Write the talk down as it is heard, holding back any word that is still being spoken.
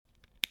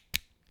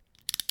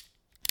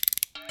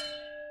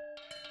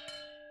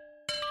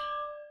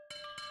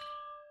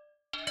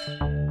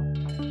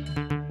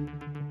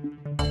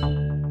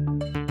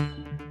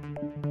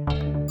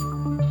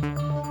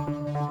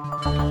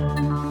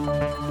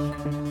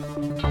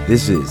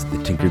This is the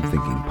Tinkered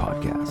Thinking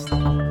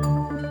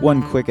Podcast.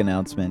 One quick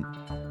announcement.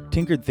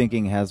 Tinkered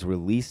Thinking has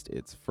released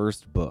its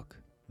first book,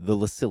 The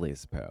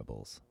Lucilius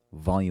Parables,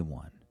 Volume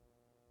 1.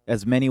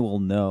 As many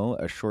will know,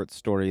 a short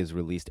story is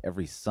released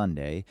every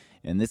Sunday,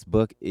 and this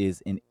book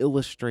is an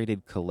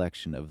illustrated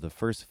collection of the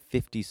first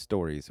 50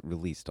 stories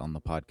released on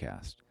the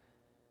podcast.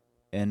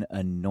 An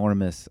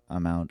enormous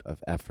amount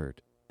of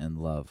effort and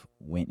love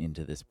went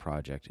into this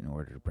project in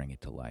order to bring it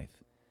to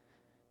life.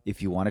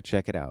 If you want to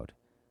check it out,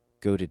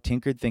 go to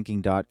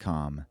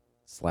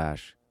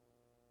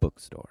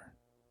tinkeredthinking.com/bookstore.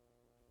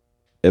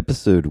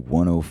 Episode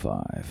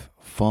 105,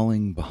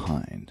 Falling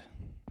Behind.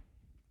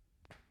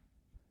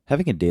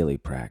 Having a daily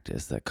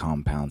practice that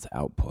compounds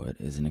output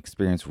is an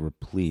experience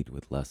replete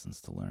with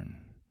lessons to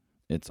learn.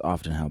 It's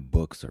often how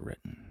books are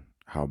written,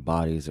 how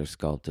bodies are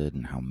sculpted,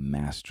 and how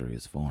mastery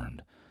is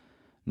formed.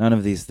 None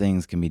of these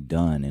things can be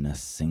done in a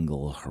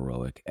single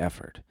heroic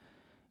effort.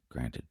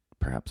 Granted,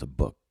 perhaps a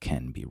book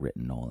can be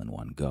written all in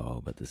one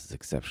go, but this is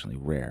exceptionally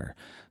rare.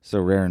 So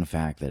rare, in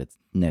fact, that it's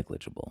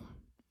negligible.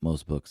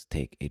 Most books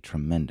take a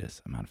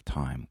tremendous amount of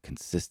time,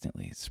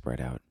 consistently spread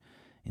out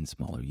in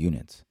smaller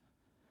units.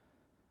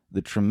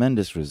 The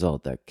tremendous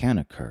result that can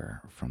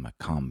occur from a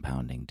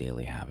compounding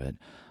daily habit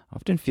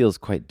often feels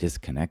quite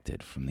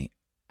disconnected from the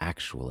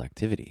actual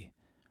activity.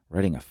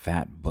 Writing a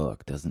fat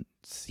book doesn't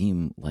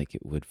seem like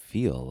it would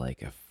feel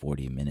like a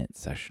 40-minute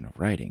session of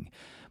writing,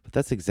 but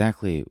that's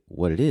exactly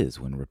what it is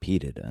when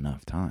repeated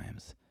enough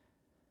times.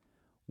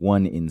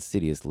 One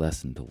insidious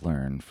lesson to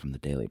learn from the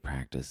daily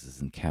practice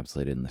is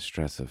encapsulated in the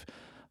stress of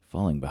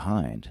falling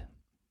behind.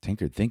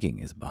 Tinkered Thinking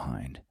is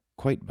behind,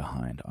 quite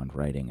behind on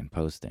writing and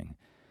posting.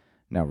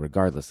 Now,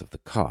 regardless of the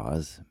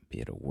cause,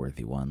 be it a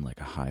worthy one like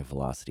a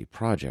high-velocity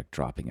project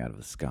dropping out of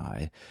the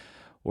sky,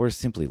 or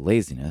simply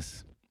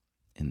laziness,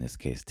 in this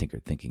case,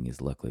 Tinkered Thinking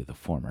is luckily the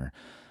former,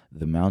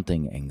 the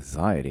mounting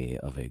anxiety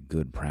of a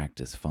good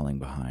practice falling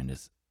behind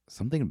is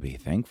something to be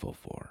thankful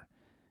for.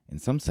 In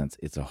some sense,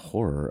 it's a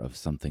horror of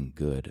something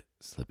good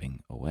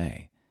slipping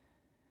away.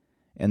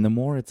 And the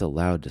more it's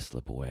allowed to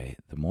slip away,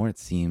 the more it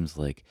seems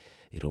like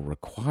it'll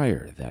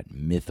require that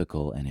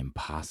mythical and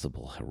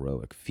impossible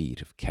heroic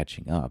feat of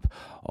catching up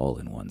all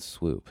in one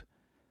swoop.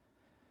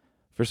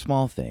 For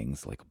small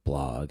things like a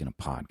blog and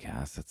a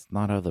podcast, that's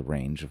not out of the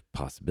range of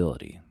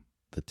possibility.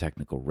 The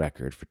technical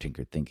record for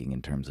Tinkered Thinking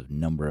in terms of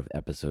number of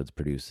episodes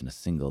produced in a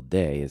single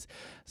day is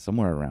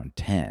somewhere around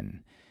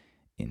 10,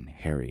 in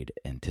harried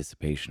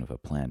anticipation of a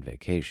planned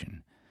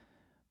vacation.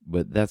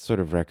 But that sort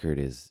of record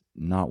is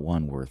not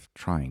one worth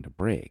trying to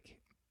break.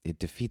 It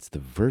defeats the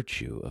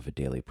virtue of a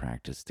daily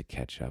practice to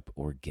catch up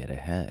or get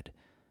ahead.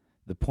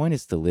 The point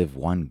is to live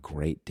one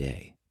great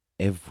day,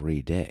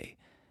 every day,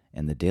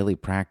 and the daily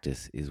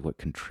practice is what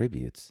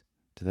contributes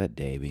to that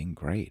day being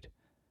great.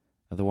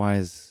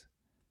 Otherwise,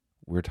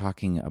 we're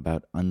talking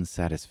about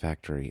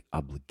unsatisfactory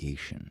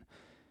obligation.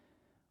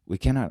 We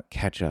cannot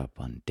catch up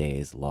on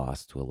days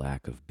lost to a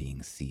lack of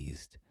being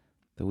seized,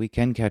 though we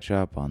can catch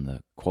up on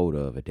the quota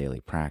of a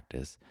daily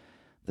practice.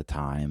 The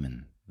time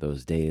and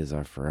those days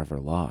are forever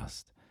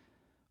lost.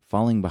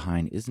 Falling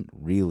behind isn't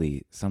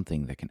really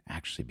something that can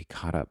actually be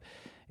caught up.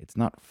 It's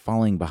not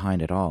falling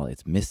behind at all.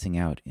 It's missing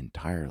out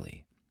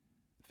entirely.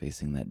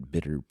 Facing that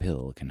bitter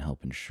pill can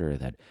help ensure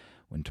that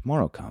when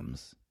tomorrow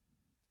comes,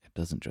 it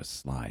doesn't just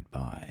slide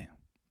by.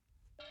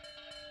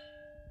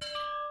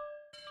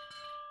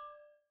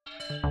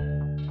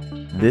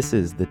 This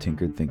is the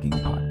Tinkered Thinking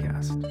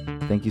Podcast.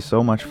 Thank you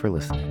so much for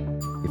listening.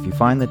 If you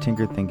find the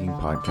Tinkered Thinking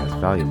Podcast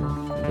valuable,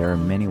 there are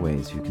many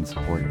ways you can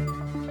support it.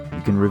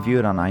 You can review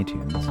it on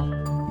iTunes.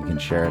 You can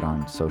share it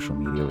on social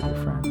media with your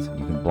friends.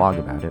 You can blog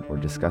about it or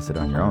discuss it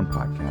on your own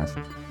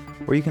podcast.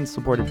 Or you can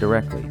support it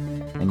directly,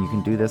 and you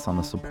can do this on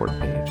the support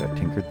page at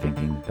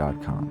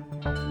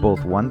tinkeredthinking.com.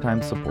 Both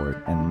one-time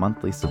support and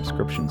monthly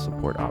subscription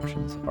support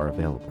options are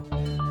available.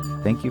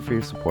 Thank you for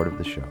your support of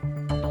the show.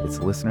 It's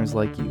listeners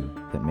like you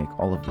that make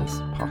all of this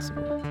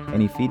possible.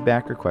 Any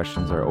feedback or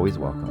questions are always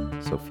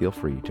welcome, so feel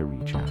free to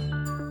reach out.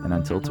 And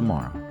until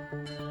tomorrow,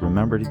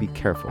 remember to be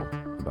careful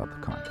about the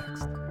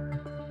context.